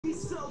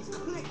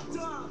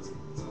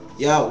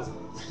Yo,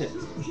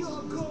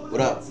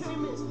 what up?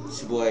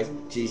 It's your boy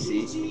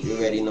GC. You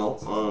already know.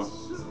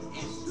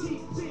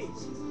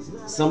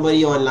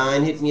 Somebody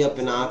online hit me up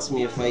and asked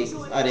me if I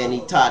had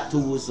any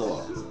tattoos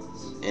or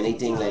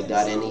anything like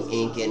that, any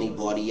ink, any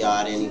body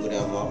art, any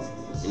whatever.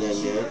 You know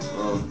what I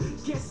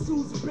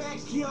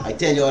mean? I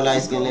tell you all I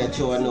can let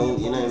you all know,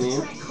 you know what I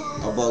mean,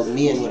 about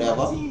me and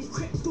whatever.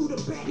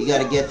 We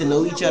gotta get to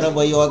know each other,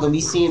 but you all gonna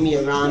be seeing me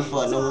around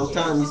for a long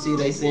time, you see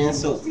what I'm saying?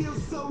 So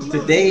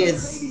today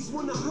is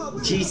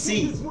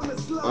GC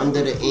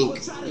under the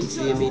ink. You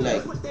feel me?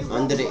 Like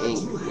under the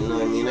ink. You know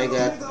what I mean? I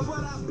got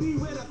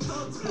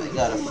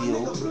a few,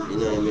 you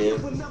know what I mean?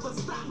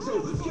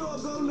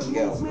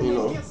 Yeah, you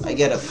know, I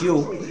get a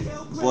few,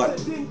 but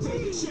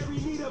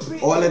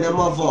all of them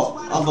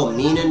have a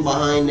meaning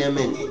behind them,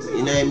 and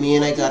you know what I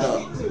mean? I got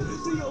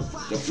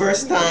the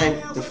first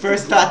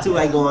tattoo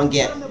I go and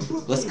get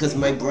was cause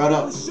my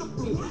brother,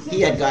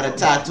 he had got a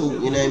tattoo,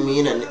 you know what I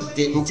mean, and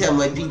didn't tell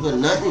my people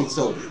nothing,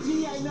 so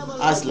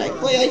I was like,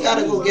 boy, I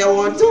gotta go get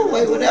one too,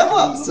 boy,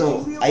 whatever.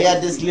 So I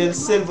had this little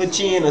silver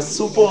chain of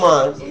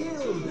Superman.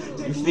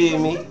 You feel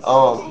me?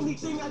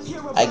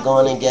 I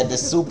gone and get the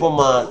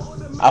Superman.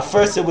 At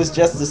first it was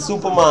just the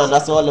Superman,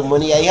 that's all the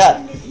money I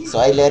had. So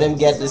I let him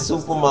get the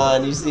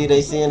Superman. You see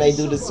they saying I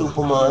do the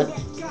Superman.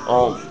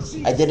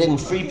 I did it in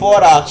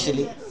Freeport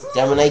actually.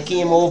 Then when I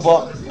came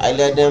over, I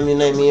let them, you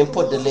know what I mean,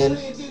 put the little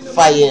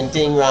fire and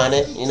thing around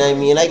it. You know what I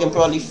mean? I can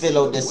probably fill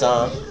out this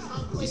song.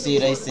 You see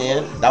what I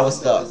saying? That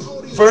was the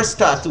first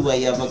tattoo I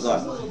ever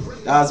got.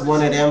 That was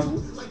one of them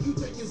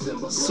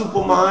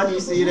Superman, you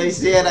see what I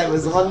said? I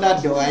was on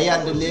that though. I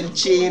had the little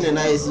chain and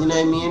I was, you know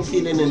what I mean,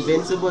 feeling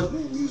invincible,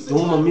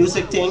 doing my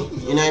music thing,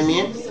 you know what I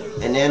mean?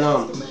 And then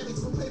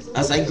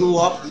as I grew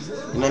up,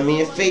 you know what I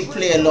mean, faith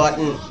play a lot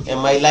in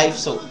my life,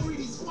 so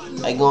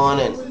I go on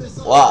and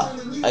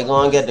I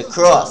go and get the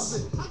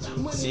cross.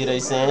 See what I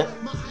saying?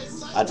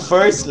 At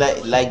first,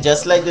 like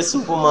just like the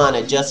Superman,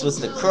 it just was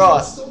the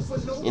cross.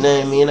 You know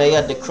what I mean? I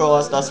had the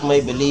cross, that's my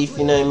belief,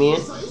 you know what I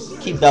mean?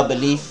 Keep that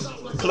belief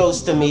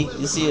close to me,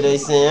 you see what I'm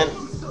saying?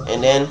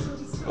 And then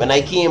when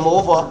I came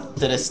over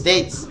to the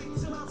States,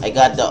 I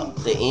got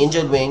the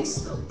angel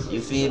wings,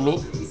 you feel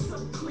me?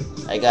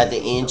 I got the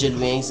angel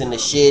wings and the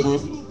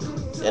shading.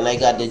 Then I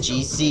got the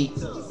GC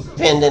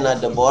pendant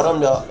at the bottom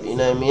there, you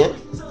know what I mean?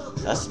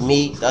 That's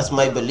me, that's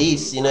my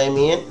beliefs, you know what I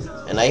mean?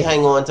 And I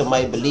hang on to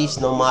my beliefs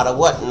no matter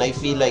what, and I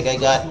feel like I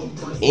got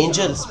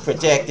angels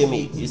protecting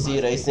me, you see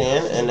what I'm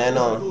saying? And then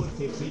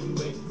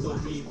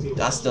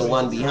that's the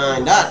one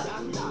behind that.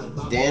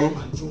 Then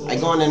I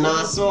go to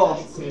Nassau,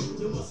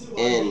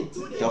 and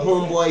the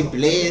homeboy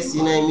Blaze,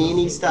 you know what I mean,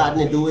 he's starting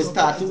to do his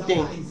tattoo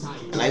thing.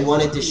 And I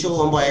wanted to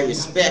show him, boy, I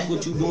respect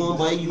what you doing,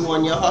 boy, you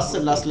on your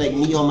hustle. That's like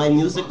me on my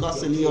music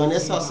hustle, you on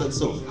this hustle.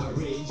 So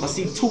I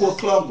see 2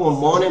 o'clock one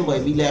morning,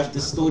 boy, we left the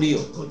studio,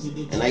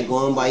 and I go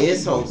on by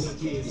his house.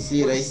 You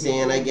see what I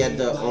saying? I get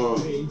the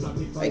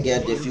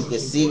if you could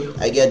see,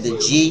 I get the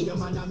G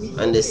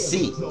and the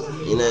C.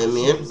 You know what I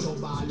mean?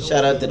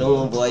 Shout out to the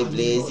homeboy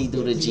Blaze, he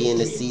do the G and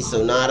the C.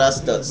 So now that's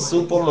the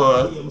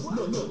Superman.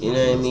 You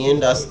know what I mean?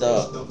 That's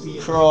the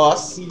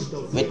cross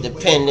with the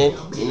pendant.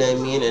 You know what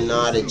I mean? And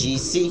now the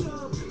GC.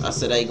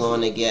 That's what I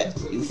gonna get.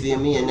 You feel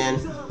me? And then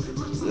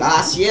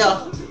last year,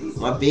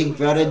 my big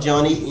brother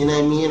Johnny, you know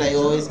what I mean? I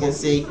always can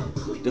say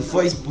the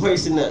first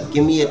person to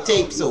give me a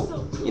tape,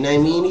 so you know what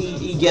I mean?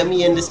 He get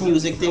me in this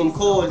music thing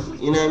called,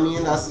 you know what I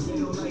mean?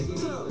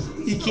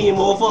 He came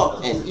over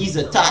and he's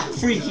a tattoo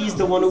freak. He's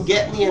the one who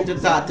get me into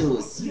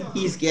tattoos.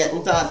 He's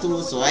getting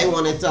tattoos, so I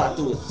want a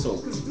tattoo.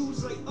 So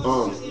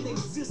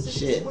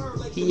shit.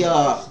 He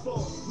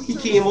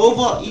came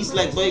over, he's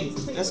like, boy,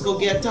 let's go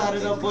get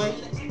tatted up, boy.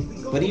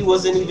 But he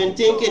wasn't even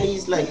thinking.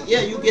 He's like,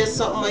 yeah, you get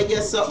something, I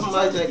get something.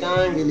 I was like,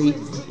 I ain't really,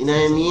 you know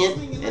what I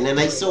mean? And then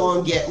I saw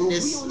him getting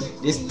this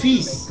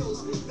piece.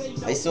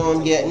 I saw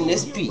him getting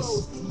this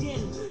piece.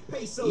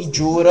 He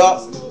drew it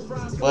up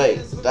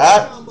like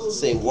that.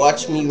 Say,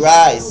 watch me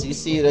rise. You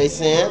see what I'm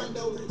saying?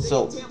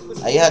 So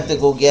I had to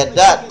go get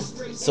that.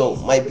 So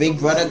my big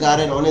brother got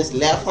it on his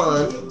left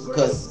hand,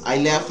 because I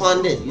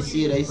left-handed. You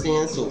see what I'm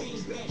saying? So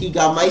he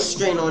got my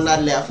strength on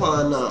that left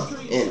hand now.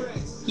 And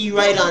he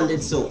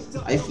right-handed, so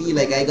I feel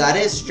like I got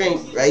his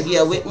strength right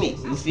here with me.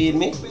 You feel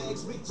me?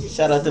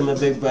 Shout out to my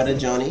big brother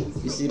Johnny.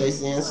 You see what I'm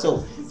saying?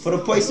 So for the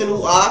person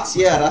who asks,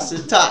 yeah, that's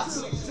the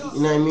Tats.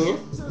 You know what I mean?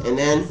 And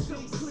then,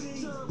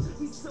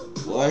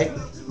 boy,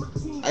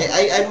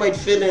 I might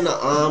fill in the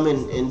arm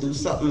and do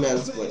something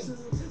else, but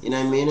you know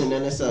what I mean? And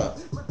then it's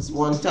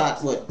one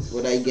tat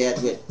what I get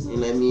with, you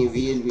know what I mean,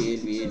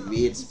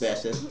 real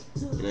special.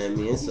 You know what I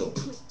mean? So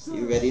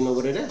you already know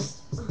what it is.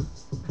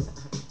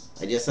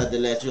 I just had to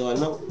let you all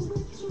know.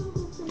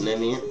 You know what I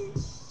mean?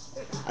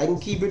 I can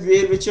keep it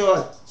real with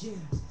y'all.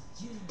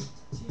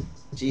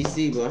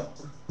 GC, bro.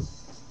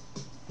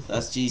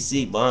 That's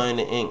GC behind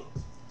the ink.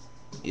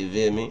 You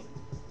feel me?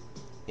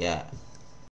 Yeah.